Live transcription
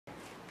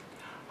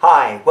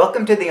Hi,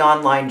 welcome to the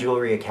Online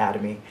Jewelry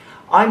Academy.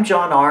 I'm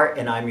John Ahr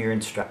and I'm your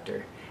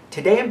instructor.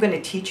 Today I'm going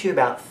to teach you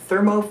about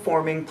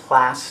thermoforming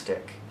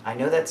plastic. I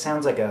know that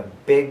sounds like a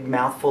big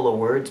mouthful of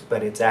words,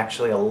 but it's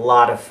actually a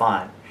lot of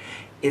fun.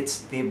 It's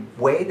the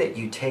way that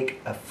you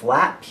take a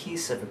flat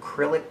piece of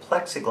acrylic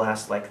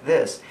plexiglass like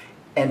this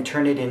and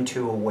turn it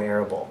into a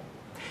wearable.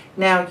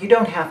 Now, you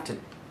don't have to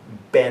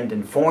bend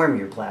and form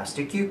your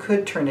plastic. You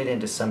could turn it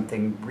into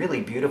something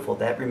really beautiful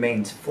that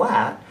remains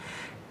flat.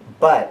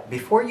 But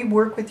before you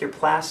work with your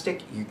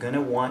plastic, you're going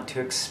to want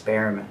to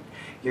experiment.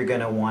 You're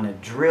going to want to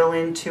drill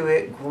into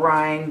it,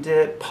 grind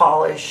it,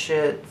 polish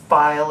it,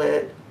 file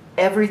it,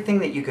 everything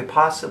that you could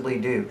possibly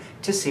do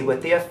to see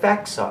what the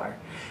effects are.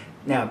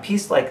 Now, a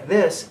piece like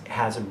this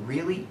has a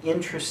really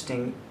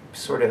interesting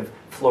sort of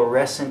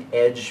fluorescent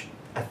edge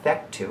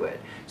effect to it.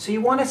 So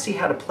you want to see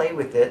how to play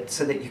with it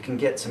so that you can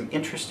get some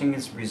interesting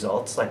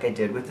results like I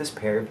did with this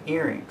pair of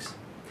earrings.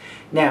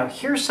 Now,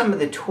 here's some of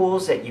the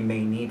tools that you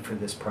may need for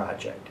this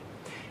project.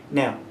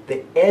 Now,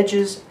 the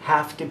edges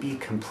have to be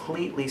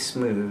completely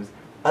smooth,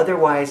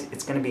 otherwise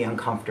it's going to be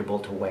uncomfortable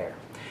to wear.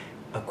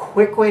 A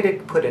quick way to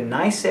put a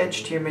nice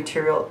edge to your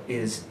material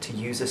is to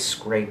use a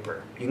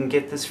scraper. You can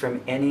get this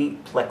from any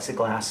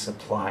plexiglass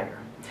supplier.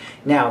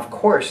 Now, of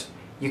course,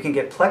 you can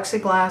get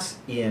plexiglass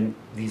in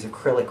these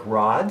acrylic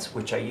rods,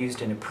 which I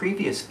used in a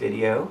previous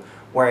video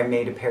where I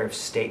made a pair of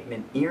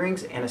statement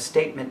earrings and a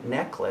statement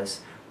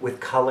necklace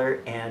with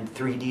color and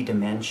 3D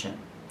dimension.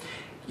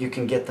 You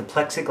can get the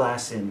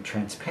plexiglass in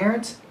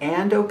transparents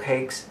and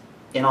opaques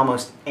in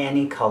almost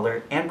any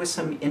color and with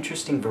some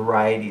interesting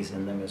varieties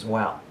in them as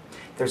well.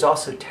 There's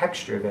also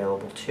texture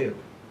available too.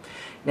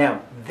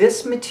 Now,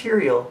 this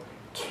material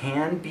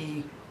can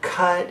be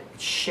cut,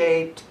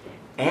 shaped,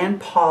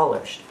 and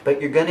polished, but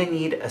you're going to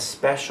need a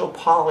special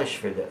polish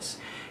for this.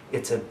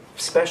 It's a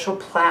special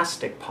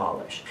plastic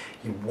polish.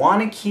 You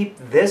want to keep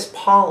this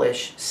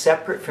polish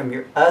separate from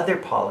your other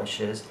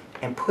polishes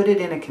and put it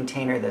in a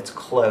container that's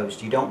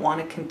closed. You don't want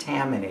to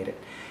contaminate it.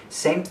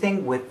 Same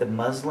thing with the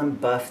muslin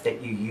buff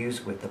that you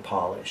use with the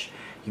polish.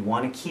 You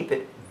want to keep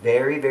it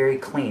very, very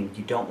clean.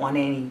 You don't want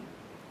any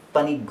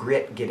funny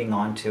grit getting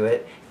onto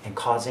it and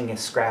causing a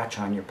scratch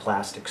on your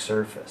plastic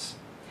surface.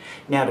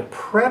 Now, to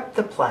prep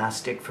the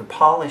plastic for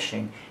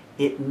polishing,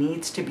 it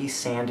needs to be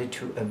sanded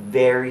to a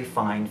very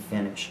fine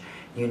finish.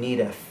 You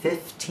need a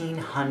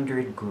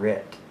 1500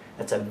 grit.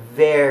 That's a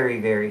very,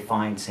 very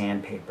fine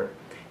sandpaper.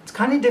 It's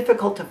kind of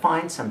difficult to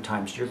find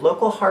sometimes. Your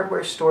local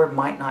hardware store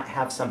might not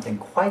have something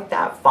quite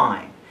that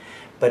fine,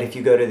 but if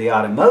you go to the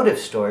automotive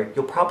store,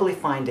 you'll probably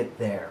find it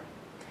there.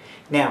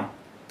 Now,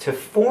 to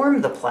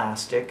form the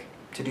plastic,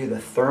 to do the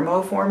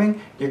thermoforming,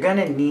 you're going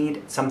to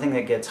need something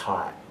that gets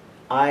hot.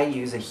 I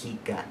use a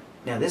heat gun.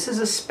 Now, this is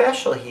a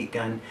special heat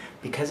gun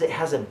because it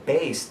has a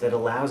base that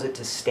allows it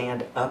to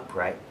stand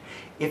upright.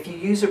 If you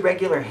use a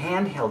regular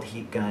handheld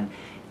heat gun,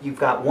 you've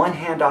got one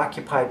hand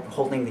occupied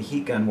holding the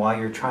heat gun while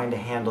you're trying to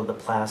handle the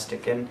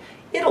plastic, and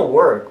it'll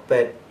work,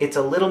 but it's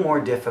a little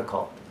more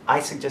difficult. I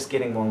suggest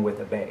getting one with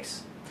a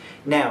base.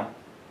 Now,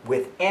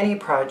 with any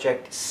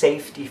project,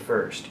 safety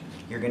first.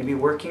 You're going to be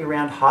working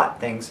around hot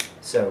things,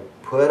 so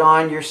put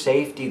on your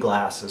safety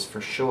glasses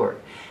for sure.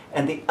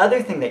 And the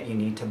other thing that you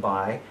need to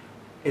buy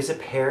is a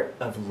pair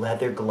of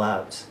leather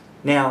gloves.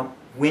 Now,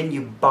 when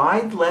you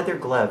buy leather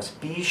gloves,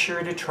 be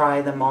sure to try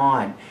them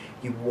on.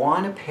 You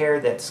want a pair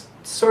that's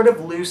sort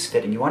of loose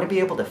fitting. You want to be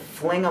able to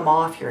fling them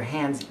off your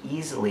hands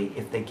easily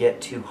if they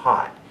get too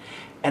hot.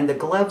 And the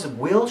gloves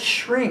will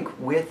shrink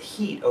with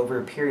heat over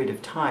a period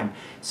of time,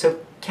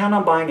 so count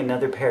on buying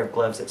another pair of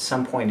gloves at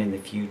some point in the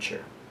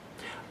future.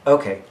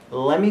 Okay,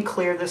 let me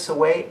clear this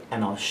away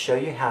and I'll show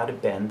you how to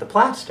bend the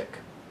plastic.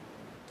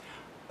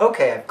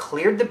 Okay, I've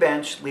cleared the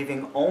bench,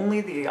 leaving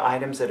only the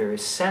items that are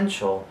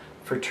essential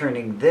for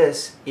turning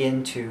this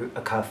into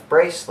a cuff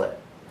bracelet.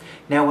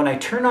 Now, when I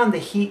turn on the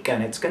heat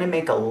gun, it's going to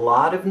make a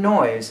lot of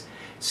noise,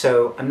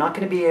 so I'm not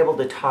going to be able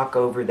to talk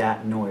over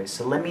that noise.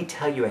 So let me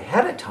tell you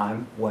ahead of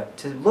time what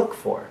to look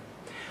for.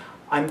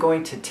 I'm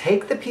going to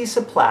take the piece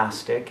of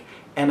plastic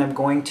and I'm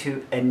going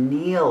to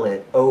anneal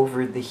it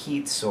over the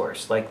heat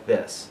source like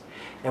this.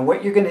 And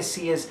what you're going to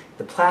see is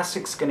the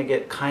plastic's going to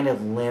get kind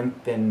of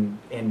limp and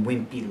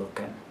wimpy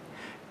looking.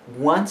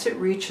 Once it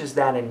reaches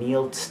that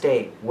annealed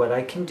state, what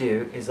I can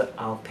do is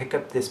I'll pick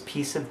up this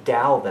piece of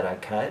dowel that I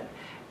cut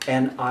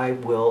and I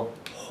will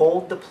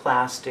hold the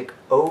plastic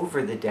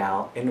over the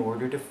dowel in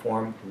order to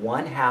form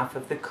one half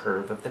of the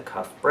curve of the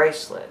cuff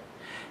bracelet.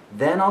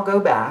 Then I'll go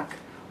back,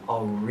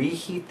 I'll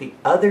reheat the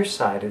other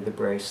side of the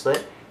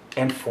bracelet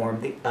and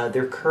form the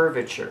other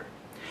curvature.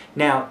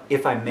 Now,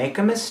 if I make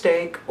a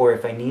mistake or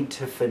if I need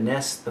to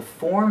finesse the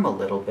form a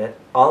little bit,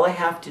 all I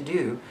have to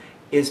do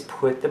is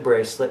put the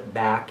bracelet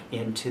back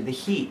into the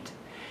heat.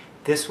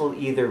 This will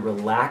either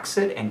relax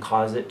it and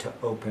cause it to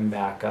open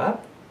back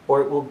up,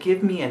 or it will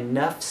give me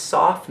enough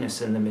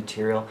softness in the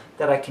material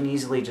that I can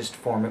easily just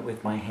form it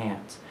with my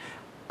hands.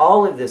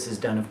 All of this is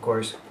done, of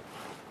course,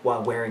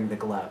 while wearing the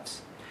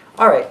gloves.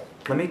 All right,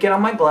 let me get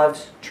on my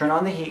gloves, turn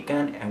on the heat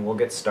gun, and we'll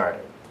get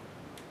started.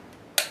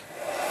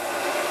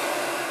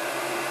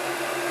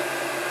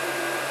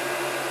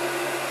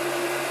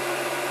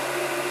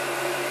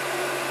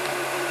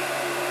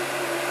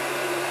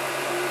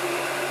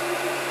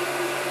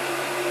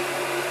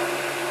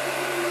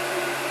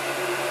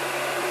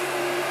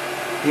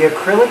 The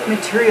acrylic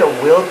material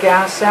will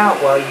gas out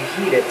while you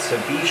heat it, so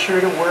be sure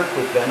to work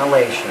with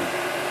ventilation.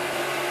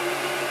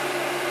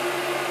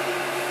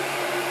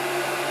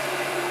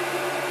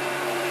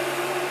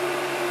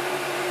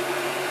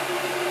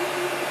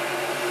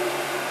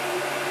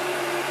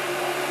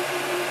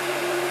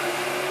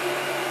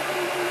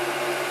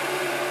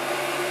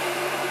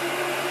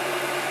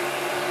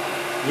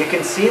 You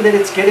can see that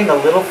it's getting a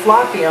little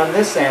floppy on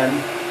this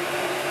end.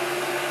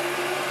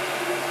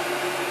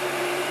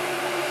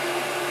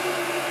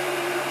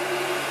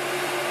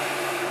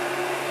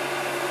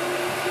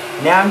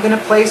 Now I'm going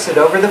to place it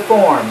over the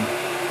form.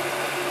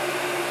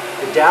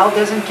 The dowel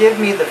doesn't give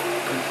me the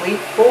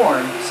complete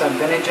form, so I'm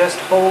going to just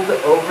hold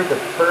over the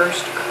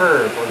first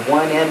curve or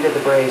one end of the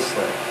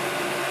bracelet.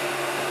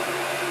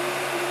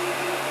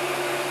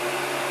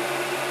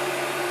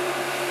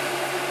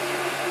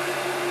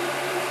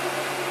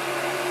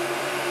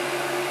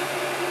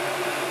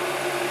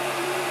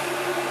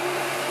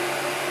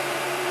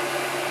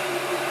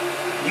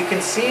 You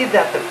can see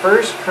that the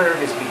first curve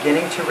is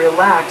beginning to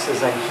relax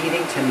as I'm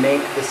heating to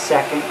make the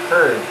second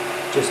curve.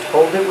 Just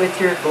hold it with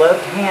your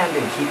gloved hand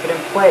and keep it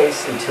in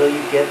place until you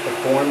get the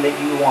form that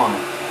you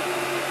want.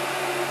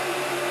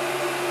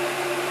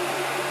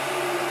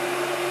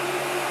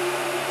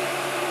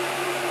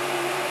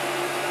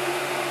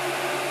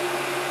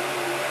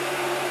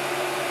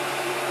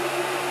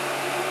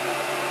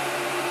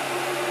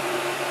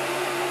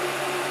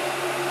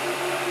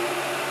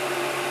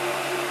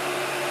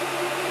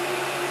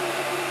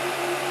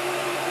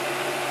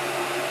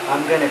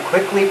 I'm going to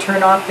quickly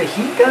turn off the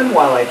heat gun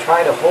while I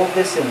try to hold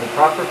this in the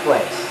proper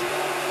place.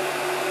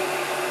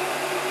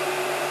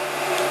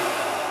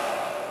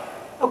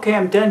 Okay,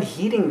 I'm done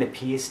heating the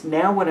piece.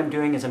 Now what I'm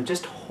doing is I'm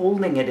just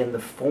holding it in the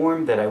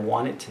form that I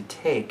want it to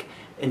take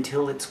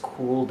until it's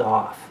cooled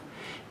off.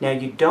 Now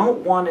you don't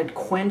want to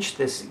quench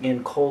this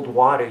in cold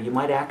water. You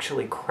might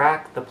actually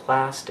crack the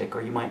plastic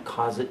or you might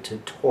cause it to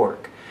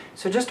torque.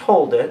 So just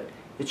hold it.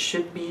 It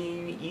should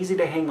be easy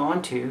to hang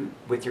on to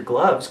with your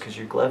gloves because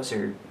your gloves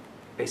are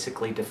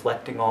basically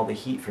deflecting all the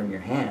heat from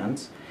your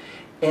hands.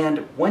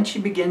 And once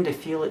you begin to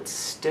feel it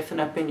stiffen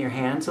up in your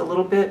hands a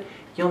little bit,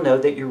 you'll know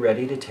that you're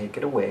ready to take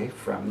it away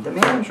from the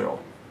mandrel.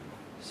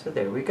 So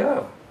there we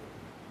go.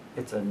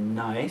 It's a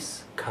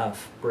nice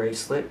cuff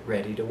bracelet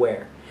ready to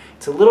wear.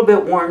 It's a little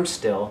bit warm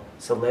still,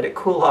 so let it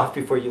cool off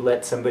before you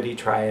let somebody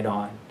try it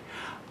on.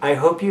 I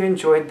hope you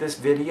enjoyed this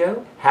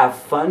video. Have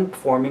fun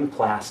forming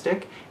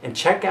plastic, and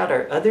check out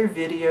our other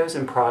videos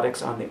and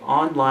products on the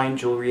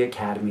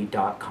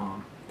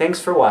onlinejewelryacademy.com. Thanks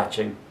for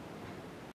watching.